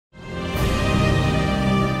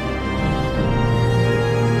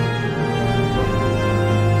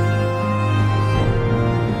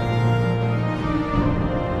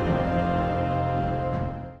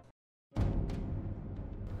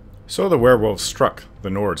So the werewolves struck the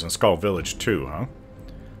Nords in Skaal Village too, huh?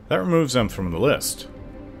 That removes them from the list.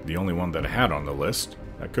 The only one that I had on the list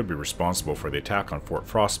that could be responsible for the attack on Fort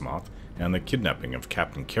Frostmoth and the kidnapping of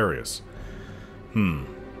Captain Carius.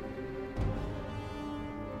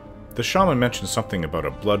 The shaman mentioned something about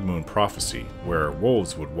a blood moon prophecy, where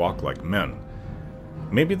wolves would walk like men.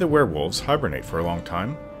 Maybe the werewolves hibernate for a long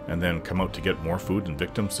time, and then come out to get more food and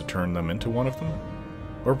victims to turn them into one of them?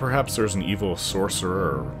 Or perhaps there's an evil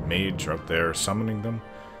sorcerer or mage out there summoning them?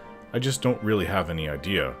 I just don't really have any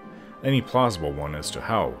idea, any plausible one as to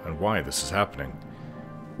how and why this is happening.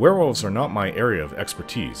 Werewolves are not my area of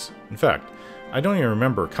expertise. In fact, I don't even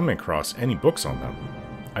remember coming across any books on them.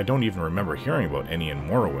 I don't even remember hearing about any in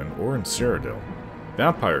Morrowind or in Cyrodiil.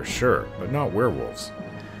 Vampires, sure, but not werewolves.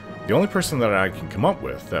 The only person that I can come up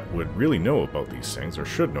with that would really know about these things, or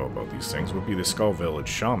should know about these things, would be the Skaal Village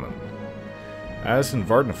shaman. As in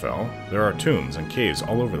Vvardenfell, there are tombs and caves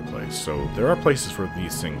all over the place, so there are places for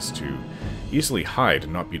these things to easily hide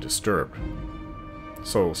and not be disturbed.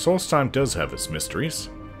 So Solstheim does have its mysteries.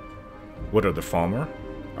 What are the Falmer?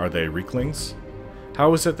 Are they Reeklings?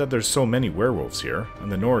 How is it that there's so many werewolves here,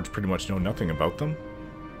 and the Nords pretty much know nothing about them?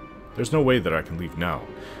 There's no way that I can leave now.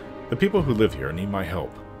 The people who live here need my help.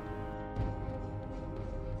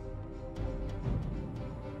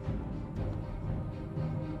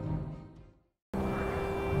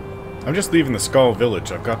 I'm just leaving the Skaal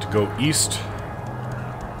Village. I've got to go east.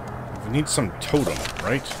 I need some totem,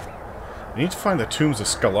 right? I need to find the tombs of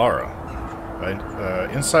Skalara.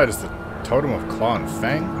 Inside is the Totem of Claw and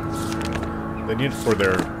Fang. They need it for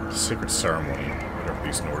their sacred ceremony, whatever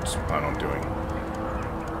these Nords plan on doing.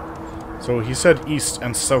 So he said east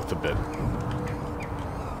and south a bit.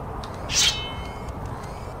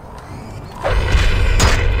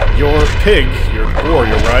 Your pig, your boar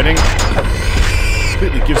you're riding,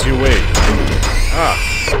 completely gives you away. Ah.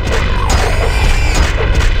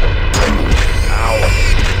 Ow.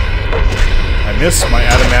 I missed my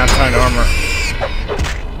adamantine armor.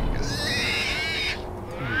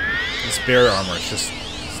 This bear armor is just,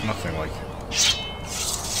 it's nothing like it.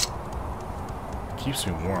 Keeps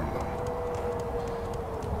me warm though.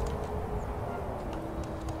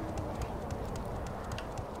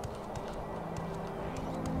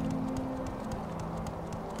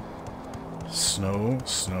 Snow,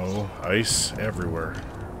 snow, ice everywhere.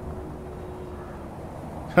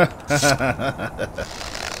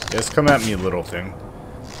 Yes, come at me, little thing.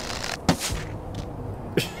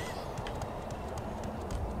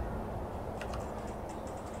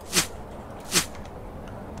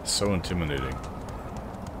 So intimidating.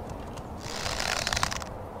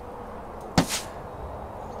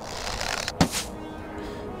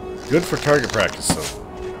 Good for target practice,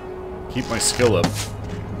 though. Keep my skill up.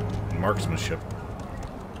 Marksmanship.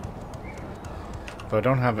 But I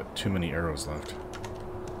don't have too many arrows left.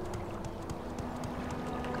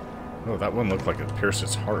 Oh, that one looked like it pierced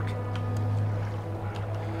its heart.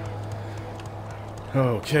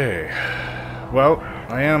 Okay. Well,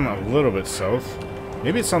 I am a little bit south.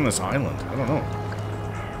 Maybe it's on this island. I don't know.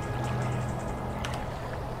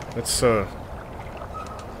 Let's,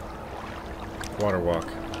 water walk.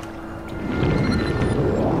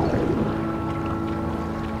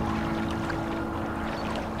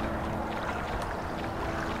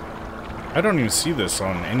 I don't even see this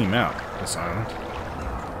on any map, this island.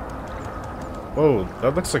 Whoa,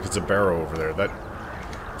 that looks like it's a Barrow over there.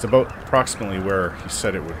 It's about approximately where he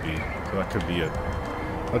said it would be. So that could be it.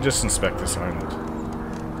 I'll just inspect this island.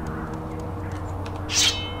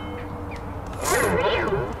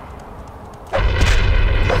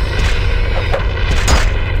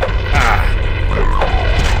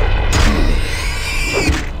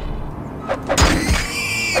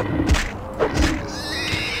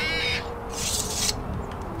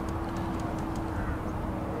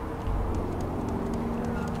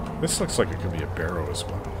 This looks like it could be a Barrow as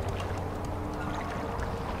well.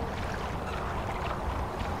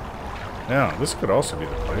 Now, this could also be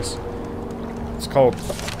the place. It's called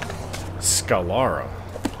Skalara.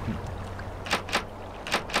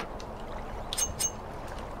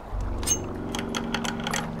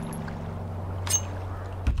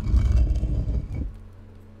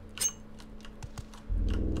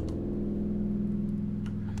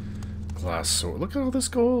 Glass sword. Look at all this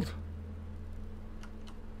gold.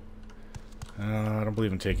 I don't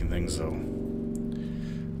believe in taking things, though.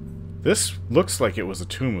 This looks like it was a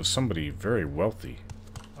tomb of somebody very wealthy.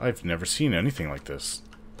 I've never seen anything like this.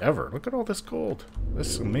 Ever. Look at all this gold. This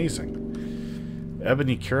is amazing.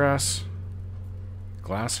 Ebony cuirass.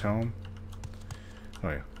 Glass helm. Oh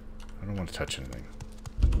yeah. I don't want to touch anything.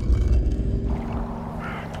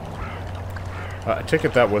 I take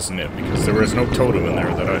it that wasn't it, because there was no totem in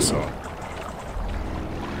there that I saw.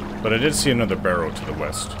 But I did see another barrow to the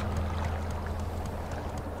west.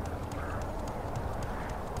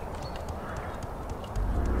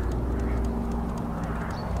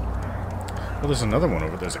 Well, there's another one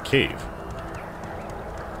over there. There's a cave.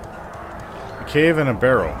 A cave and a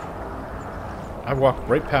barrow. I walked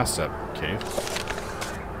right past that cave.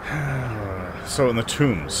 So, in the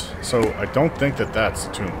tombs. So, I don't think that that's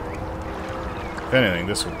a tomb. If anything,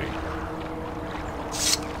 this would be.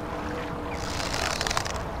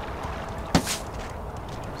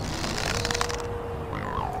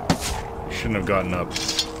 Shouldn't have gotten up.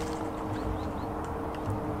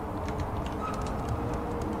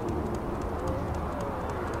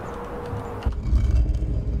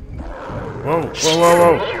 Whoa, whoa, whoa,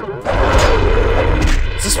 whoa!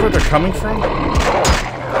 Is this where they're coming from?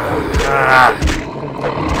 Ah!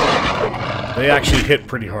 They actually hit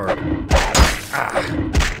pretty hard. Ah!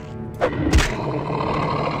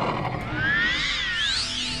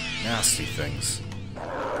 Nasty things.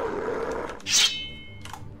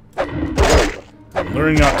 I'm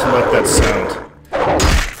learning not to like that sound.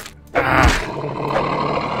 Ah!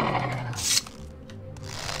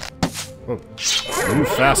 Whoa. Move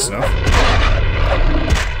fast enough.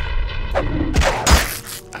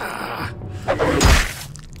 Ah!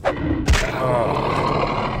 Oh.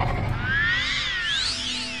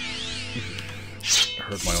 I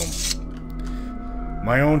heard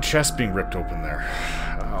my own chest being ripped open there.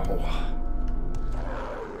 Ow.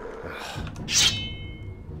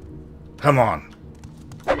 Come on.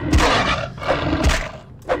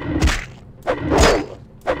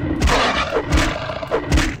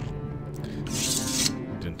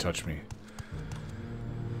 Didn't touch me.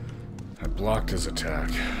 I blocked his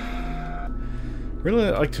attack. Really,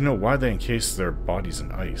 I'd like to know why they encase their bodies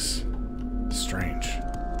in ice. Strange.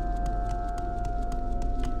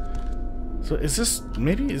 So is this...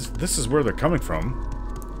 maybe this is where they're coming from.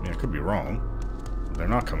 I mean, I could be wrong. They're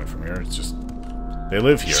not coming from here. It's just... they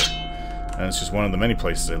live here. And it's just one of the many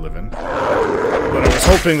places they live in. But I was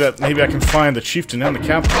hoping that maybe I can find the chieftain and the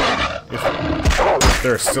captain. If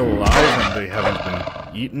they're still alive and they haven't been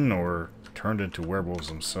eaten or turned into werewolves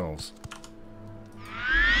themselves.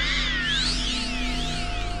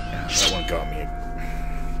 Yeah, that one got me.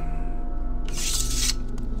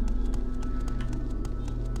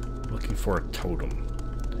 Looking for a totem.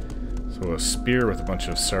 So a spear with a bunch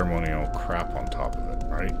of ceremonial crap on top of it,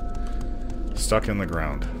 right? Stuck in the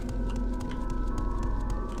ground.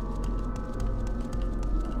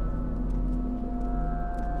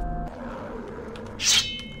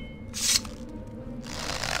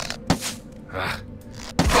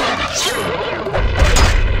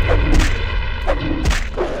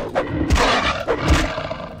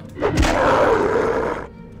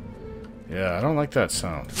 Yeah, I don't like that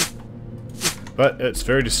sound. But it's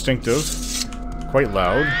very distinctive, quite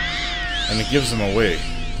loud, and it gives them away.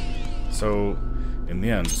 So, in the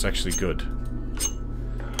end, it's actually good.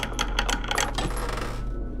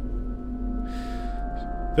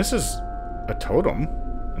 This is a totem.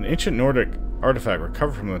 An ancient Nordic artifact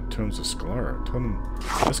recovered from the tombs of Skaal. Totem.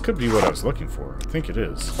 This could be what I was looking for. I think it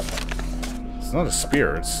is. It's not a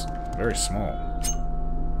spear, it's very small.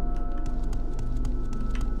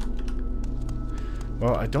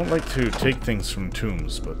 Well, I don't like to take things from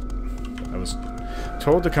tombs, but I was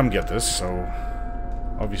told to come get this, so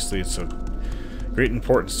obviously it's of great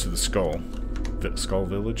importance to the Skaal. Skaal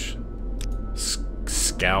Village?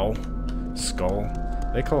 Skaal? Skull?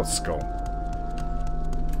 They call it Skull.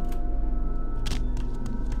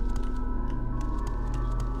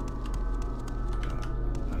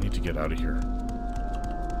 I need to get out of here.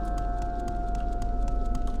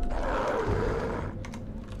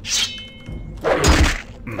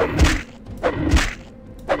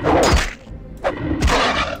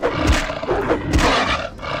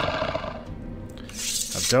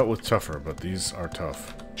 I've dealt with tougher, but these are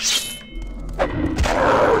tough.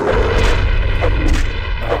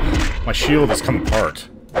 My shield has come apart.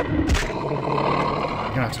 I'm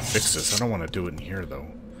gonna have to fix this. I don't want to do it in here, though.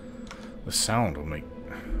 The sound will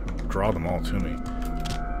draw them all to me.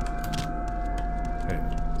 Okay,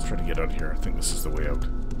 let's try to get out of here. I think this is the way out.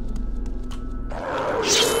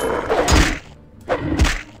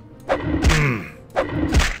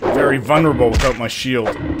 Very vulnerable without my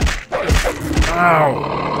shield.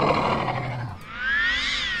 Ow!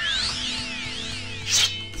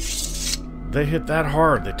 They hit that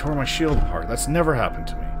hard. They tore my shield apart. That's never happened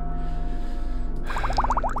to me.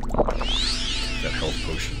 Take that health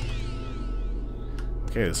potion.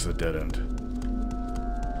 Okay, this is a dead end.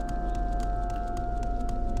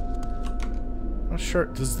 Not sure.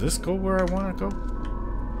 Does this go where I want to go?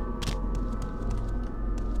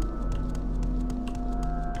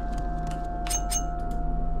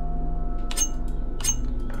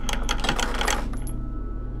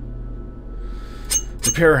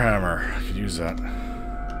 Repair hammer. I could use that.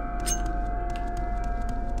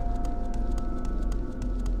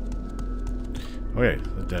 Okay,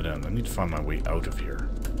 the dead end. I need to find my way out of here.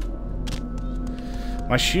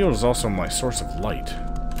 My shield is also my source of light.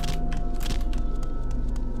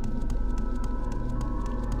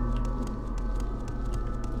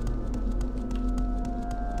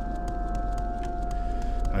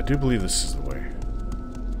 I do believe this is the way.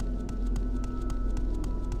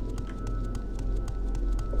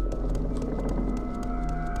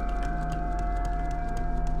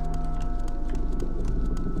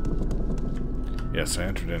 Yes, I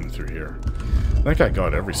entered in through here. I think I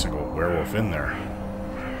got every single werewolf in there.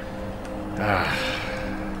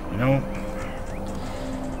 You know,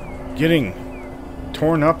 getting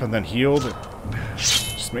torn up and then healed, it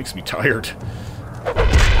just makes me tired.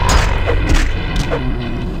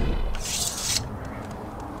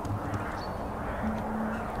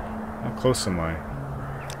 How close am I?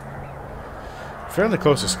 Fairly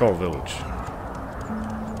close to Skaal Village.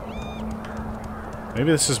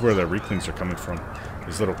 Maybe this is where the Reeklings are coming from.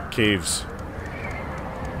 These little caves.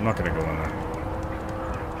 I'm not going to go in there.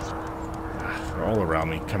 They're all around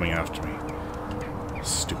me, coming after me.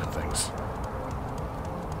 Stupid things.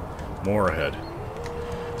 More ahead.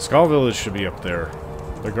 Skaal Village should be up there.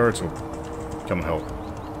 Their guards will come help.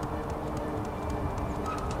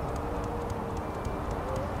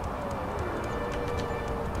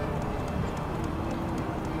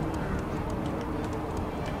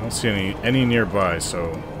 I don't see any nearby,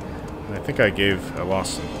 so I think I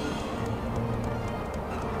lost them.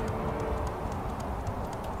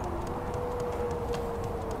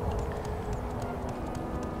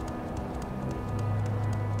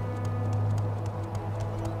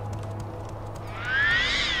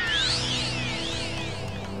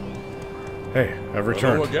 Hey, I've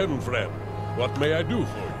returned. Hello again, friend. What may I do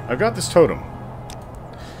for you? I've got this totem.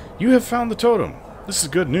 You have found the totem. This is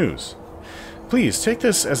good news. Please take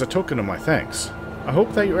this as a token of my thanks. I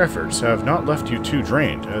hope that your efforts have not left you too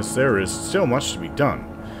drained, as there is still much to be done.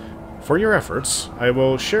 For your efforts, I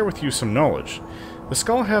will share with you some knowledge. The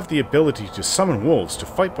Skaal have the ability to summon wolves to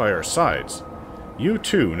fight by our sides. You,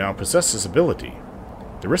 too, now possess this ability.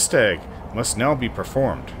 The Ristag must now be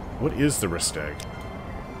performed. What is the Ristag?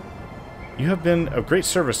 You have been of great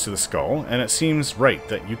service to the Skaal, and it seems right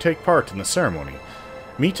that you take part in the ceremony.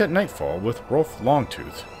 Meet at nightfall with Rolf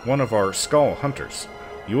Longtooth, one of our Skaal hunters.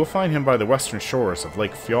 You will find him by the western shores of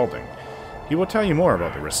Lake Fjalding. He will tell you more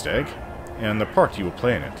about the Ristag, and the part you will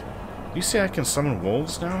play in it. Do you say I can summon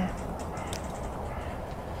wolves now?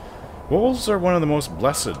 Wolves are one of the most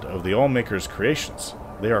blessed of the Allmaker's creations.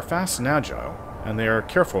 They are fast and agile, and they are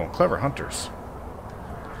careful and clever hunters.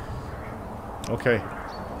 Okay.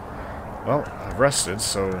 Well, I've rested,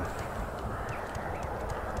 so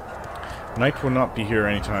night will not be here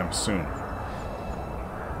anytime soon.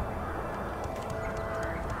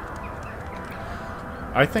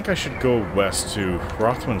 I think I should go west to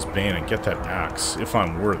Hrothmund's Bane and get that axe, if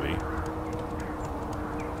I'm worthy.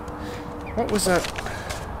 What was that?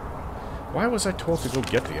 Why was I told to go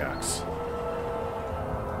get the axe?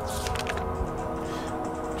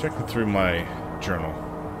 Checking through my journal.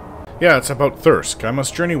 Yeah, it's about Thirsk. I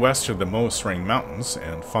must journey west to the Moasring Mountains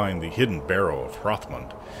and find the hidden Barrow of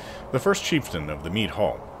Hrothmund, the first chieftain of the Mead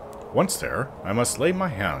Hall. Once there, I must lay my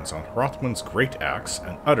hands on Hrothmund's great axe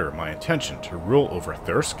and utter my intention to rule over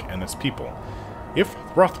Thirsk and its people. If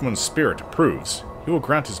Hrothmund's spirit approves, he will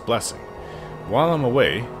grant his blessing. While I'm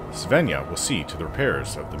away, Svenja will see to the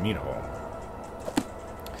repairs of the Mead Hall.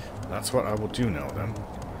 That's what I will do now, then.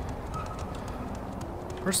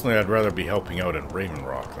 Personally, I'd rather be helping out in Raven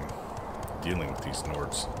Rock than dealing with these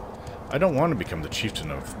Nords. I don't want to become the Chieftain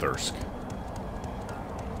of Thirsk.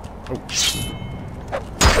 Oh.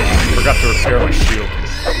 Forgot to repair my shield.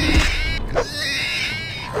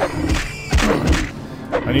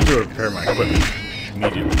 I need to repair my equipment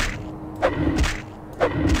immediately.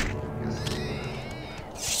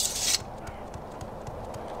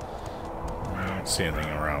 I don't see anything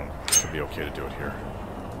around. Should be okay to do it here.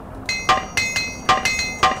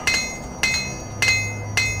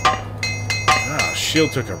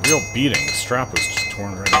 Shield took a real beating. The strap was just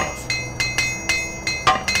torn right off.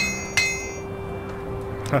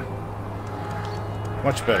 Huh.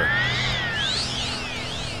 Much better.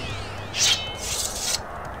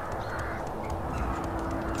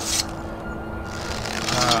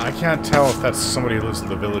 I can't tell if that's somebody who lives in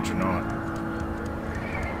the village or not.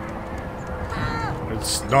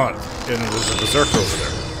 It's not. And there's a berserker over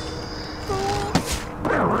there.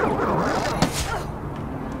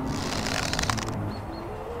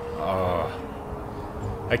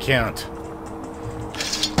 I can't.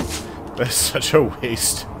 That's such a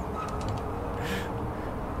waste.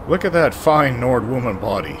 Look at that fine Nord woman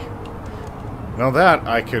body. Now that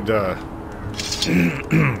I could,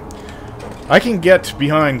 I can get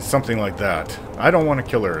behind something like that. I don't want to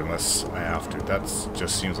kill her unless I have to. That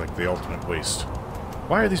just seems like the ultimate waste.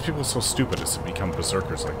 Why are these people so stupid as to become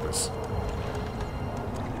berserkers like this?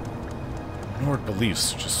 Nord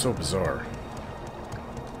beliefs are just so bizarre.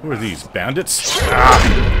 Who are these? Bandits? Ah!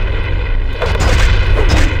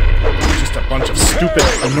 Just a bunch of stupid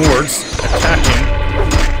Nords attacking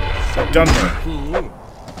Dunmer.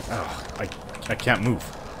 Oh, I can't move.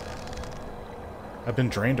 I've been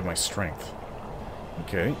drained of my strength.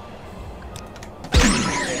 Okay.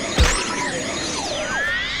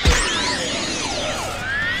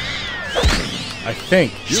 I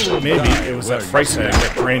think maybe it was that price tag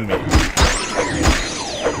that drained me.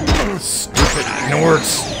 Stupid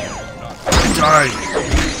Nords! Die!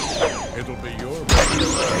 It'll be your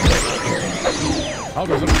How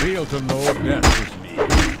does it feel to know death is near?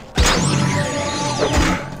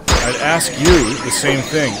 I'd ask you the same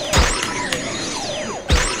thing.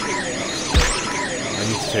 I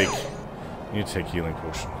need to take healing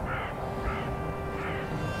potion.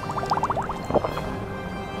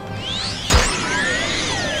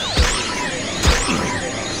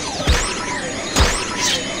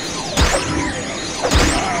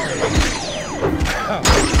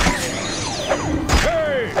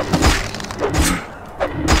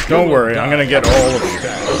 Don't worry, I'm gonna get all of you.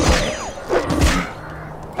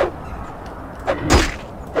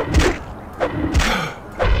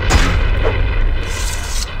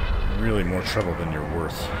 Really more trouble than you're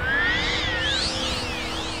worth.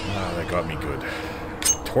 Ah, that got me good.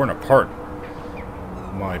 Torn apart.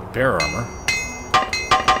 My bear armor.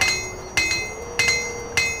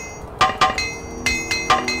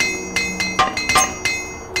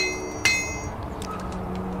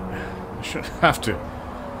 I shouldn't have to.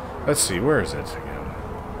 Let's see, where is it again?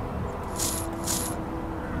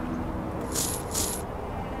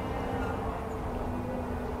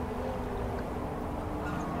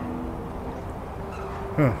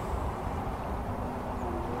 Huh.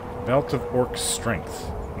 Belt of Orc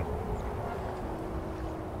Strength.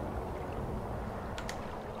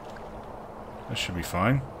 That should be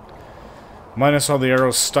fine. Minus all the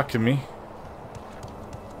arrows stuck in me.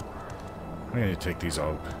 I need to take these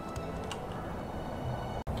out.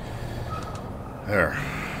 There.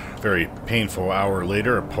 Very painful hour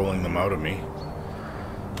later of pulling them out of me.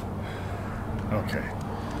 Okay.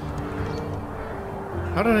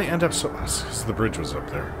 How did I end up so... Because the bridge was up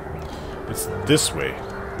there. It's this way.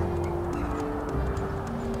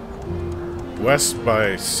 West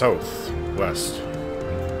by south. West.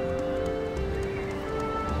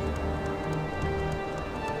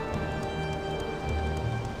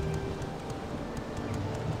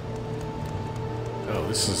 Oh,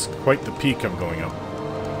 this is quite the peak I'm going up.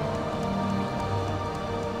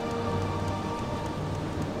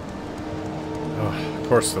 Oh, of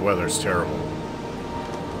course the weather's terrible.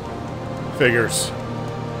 Figures.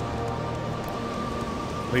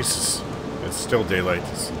 At least it's still daylight.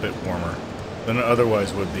 It's a bit warmer than it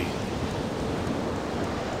otherwise would be.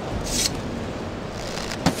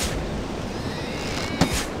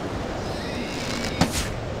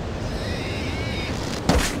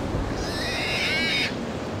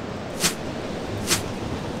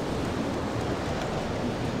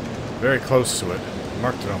 Very close to it. I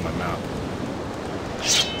marked it on my map.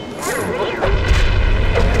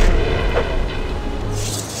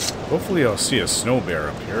 Hopefully I'll see a snow bear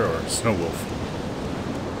up here, or a snow wolf.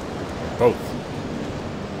 Or both.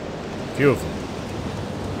 A few of them.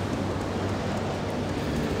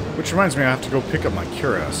 Which reminds me I have to go pick up my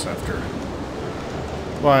cuirass after...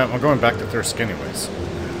 Well, I'm going back to Thirsk anyways.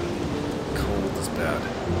 Cold is bad.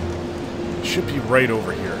 It should be right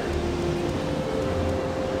over here.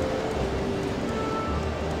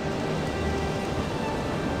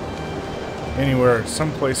 Anywhere,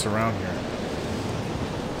 someplace around here.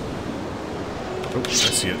 Oh, I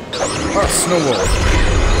see it. Ah, snow wolf.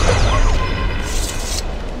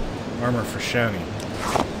 Armor for Shani.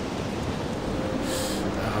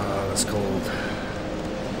 Ah, that's cold.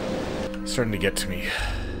 It's starting to get to me.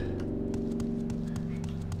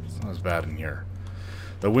 It's not as bad in here.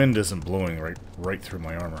 The wind isn't blowing right through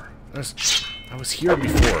my armor. I was here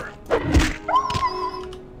before.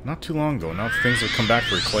 Not too long ago. Now things have come back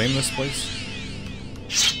to reclaim this place.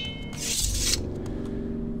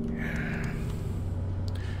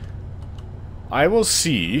 I will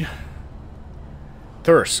see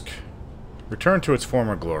Thirsk return to its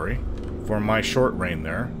former glory for my short reign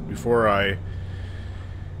there before I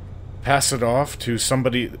pass it off to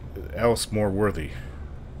somebody else more worthy.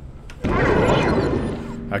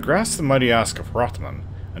 I grasp the mighty ask of Hrothmund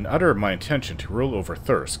and utter my intention to rule over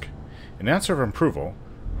Thirsk. In answer of approval,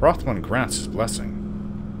 Hrothmund grants his blessing.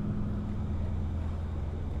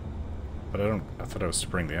 But I thought I was to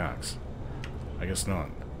bring the axe. I guess not.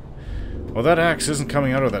 Well, that axe isn't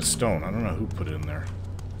coming out of that stone. I don't know who put it in there.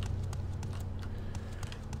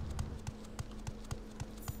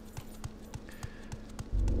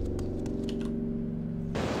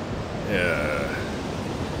 Yeah.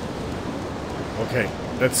 Okay,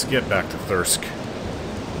 let's get back to Thirsk.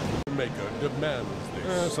 Maker demands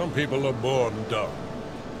this. Some people are born dumb.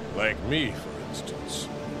 Like me, for instance.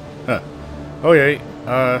 Huh. Oh, yeah.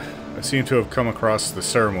 I seem to have come across the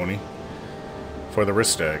ceremony for the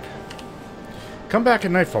Ristag. Come back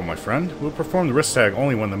at nightfall, my friend. We'll perform the Ristag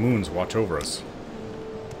only when the moons watch over us.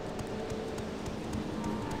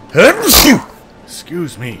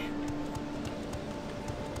 Excuse me.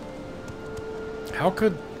 How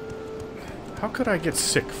could I get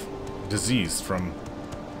sick, diseased from...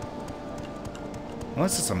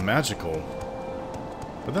 Unless it's a magical...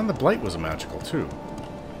 But then the blight was a magical, too.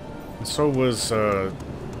 And so was,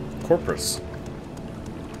 Corpus.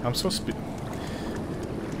 I'm supposed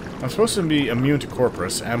to be immune to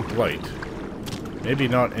Corpus and blight. Maybe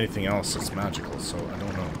not anything else that's magical, so I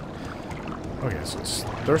don't know. Okay, so it's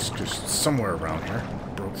Thirsk just somewhere around here.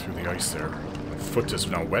 Broke through the ice there. My foot is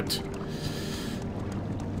now wet.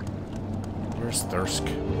 Where's Thirsk?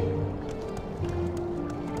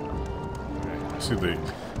 Okay, I see the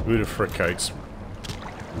Udafrikite's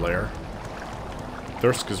lair.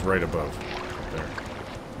 Thirsk is right above. There.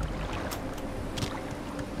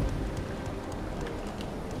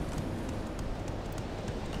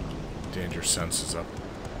 Danger sense is up.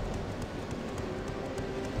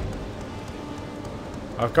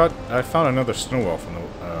 I found another snow elf on the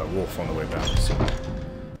wolf on the way back, so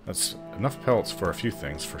that's enough pelts for a few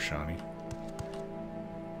things for Shani.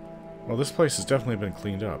 Well, this place has definitely been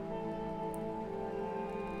cleaned up.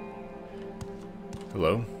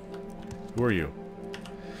 Hello? Who are you?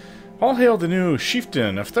 All hail the new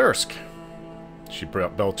Chieftain of Thirsk. She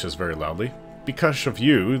belches very loudly. Because of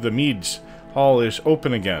you, the Mead's Hall is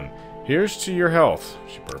open again. Here's to your health.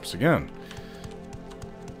 She burps again.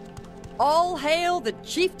 All hail the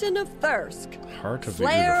Chieftain of Thirsk, Heart of the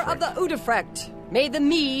Slayer of the Udafrekt. May the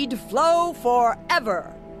mead flow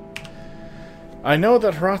forever. I know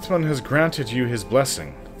that Hrothmund has granted you his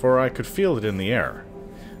blessing, for I could feel it in the air.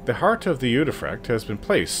 The heart of the Udafrekt has been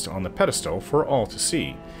placed on the pedestal for all to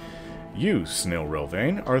see. You, Snail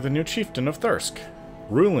Rilvain, are the new Chieftain of Thirsk.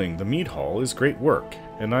 Ruling the mead hall is great work,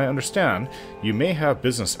 and I understand you may have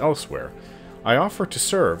business elsewhere. I offer to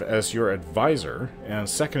serve as your advisor and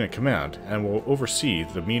second-in-command, and will oversee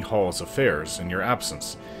the mead hall's affairs in your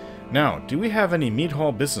absence. Now, do we have any mead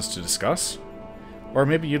hall business to discuss? Or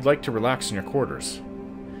maybe you'd like to relax in your quarters.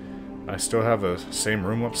 I still have the same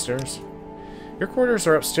room upstairs? Your quarters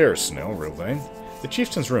are upstairs, Snail Rilvain. The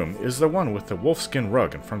chieftain's room is the one with the wolfskin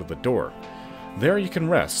rug in front of the door. There you can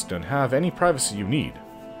rest and have any privacy you need.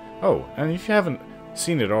 Oh, and if you haven't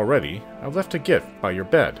seen it already, I've left a gift by your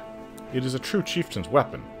bed. It is a true chieftain's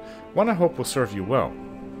weapon. One I hope will serve you well.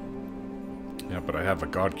 Yeah, but I have a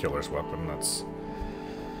god-killer's weapon.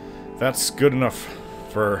 That's good enough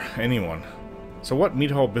for anyone. So what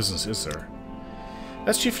mead hall business is there?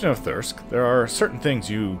 As Chieftain of Thirsk, there are certain things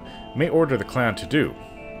you may order the clan to do.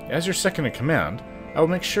 As your second-in-command, I will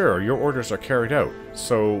make sure your orders are carried out.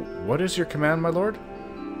 So, what is your command, my lord?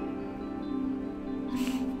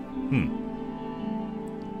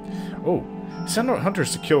 Oh, send out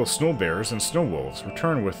hunters to kill snow bears and snow wolves.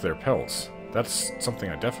 Return with their pelts. That's something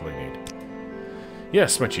I definitely need.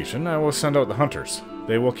 Yes, my chieftain, I will send out the hunters.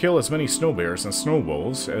 They will kill as many snow bears and snow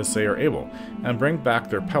wolves as they are able, and bring back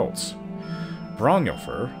their pelts.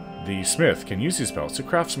 Brongelfer, the smith, can use these pelts to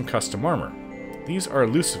craft some custom armor. These are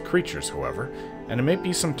elusive creatures, however, and it may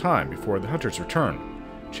be some time before the hunters return.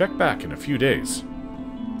 Check back in a few days.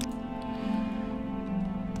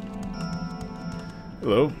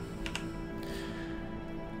 Hello.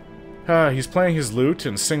 He's playing his lute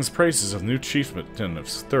and sings praises of the new Chieftain of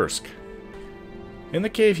Thirsk. In the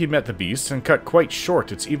cave he met the beast and cut quite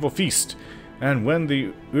short its evil feast, and when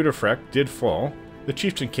the Udafrekt did fall, the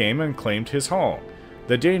chieftain came and claimed his hall.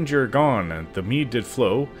 The danger gone, and the mead did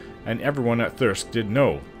flow, and everyone at Thirsk did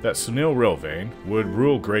know that Sunil Rilvain would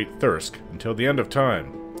rule great Thirsk until the end of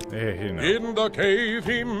time. Hey, no. In the cave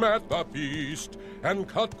he met the beast, and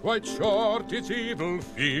cut quite short its evil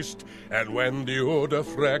feast. And when the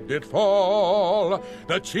Udafreg did fall,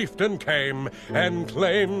 the chieftain came and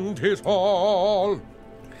claimed his hall.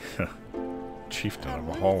 Chieftain of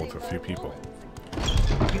a hall with a few people.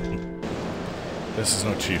 This is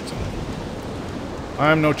no chieftain.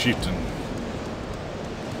 I'm no chieftain.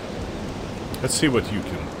 Let's see what you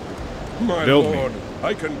can My build lord, me.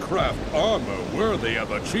 I can craft armor worthy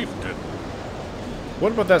of a chieftain.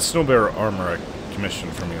 What about that snowbearer armor I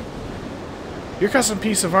commissioned from you? Your custom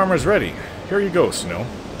piece of armor is ready. Here you go, Snow.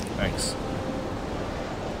 Thanks.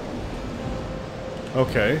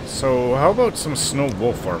 Okay, so how about some snow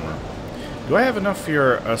wolf armor? Do I have enough for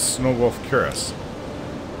your snow wolf cuirass?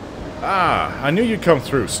 Ah, I knew you'd come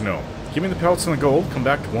through, Snow. Give me the pelts and the gold, come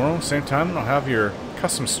back tomorrow, same time, and I'll have your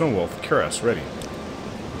custom snow wolf cuirass ready.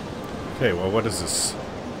 Okay, well, what does this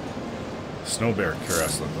snow bear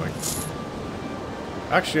cuirass look like?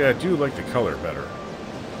 Actually, I do like the color better.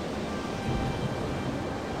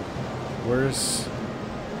 Where's...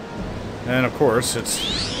 And of course, it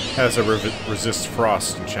has a resist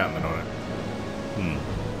frost enchantment on it.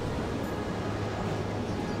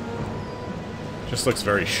 Just looks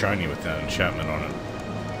very shiny with that enchantment on it.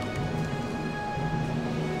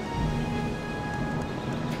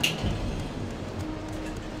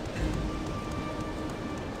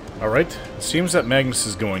 Alright, seems that Magnus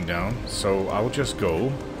is going down, so I'll just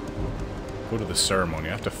go to the ceremony.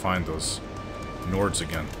 I have to find those Nords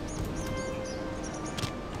again.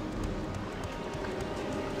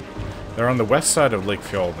 They're on the west side of Lake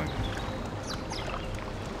Fjölding.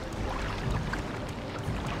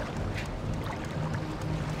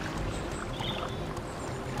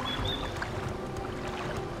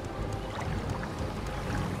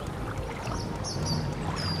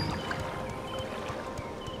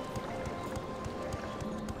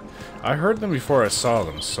 I heard them before I saw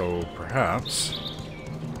them, so perhaps...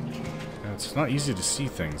 Yeah, it's not easy to see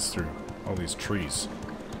things through all these trees.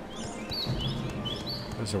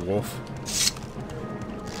 There's a wolf.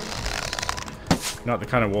 Not the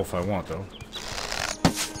kind of wolf I want, though.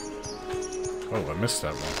 Oh, I missed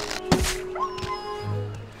that one.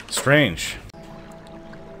 Strange.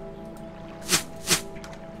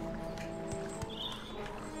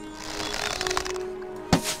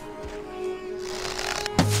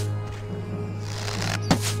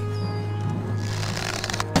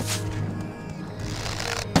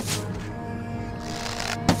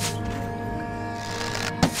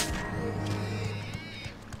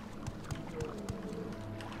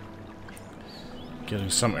 Getting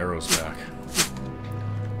some arrows back.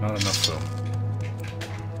 Not enough, though.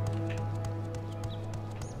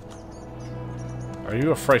 Are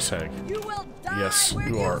you a Freishag? You will die Yes, where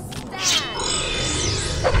you are. stand.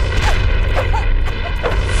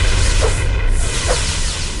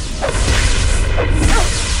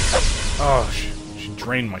 Oh, she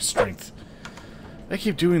drained my strength. They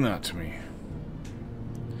keep doing that to me.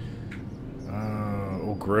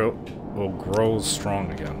 Grow's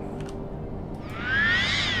strong again.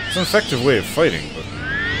 It's an effective way of fighting, but...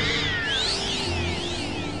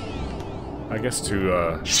 I guess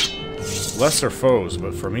to, lesser foes,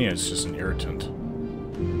 but for me it's just an irritant.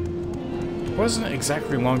 It wasn't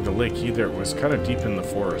exactly along the lake either, it was kind of deep in the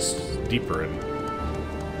forest. Deeper in.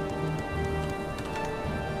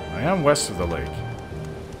 I am west of the lake.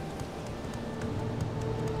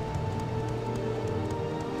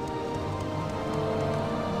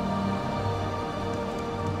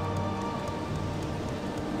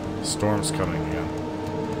 Storm's coming again.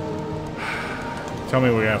 Tell me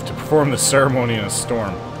we have to perform the ceremony in a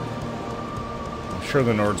storm. I'm sure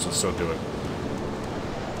the Nords will still do it.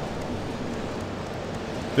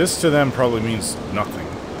 This to them probably means nothing.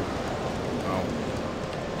 Oh.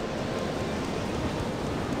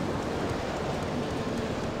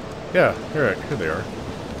 Yeah, here they are.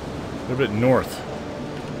 A little bit north.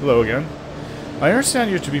 Hello again. I understand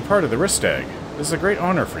you to be part of the Ristag. This is a great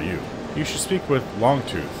honor for you. You should speak with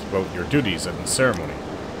Longtooth about your duties at the ceremony.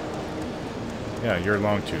 Yeah, you're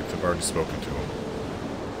Longtooth. I've already spoken to him.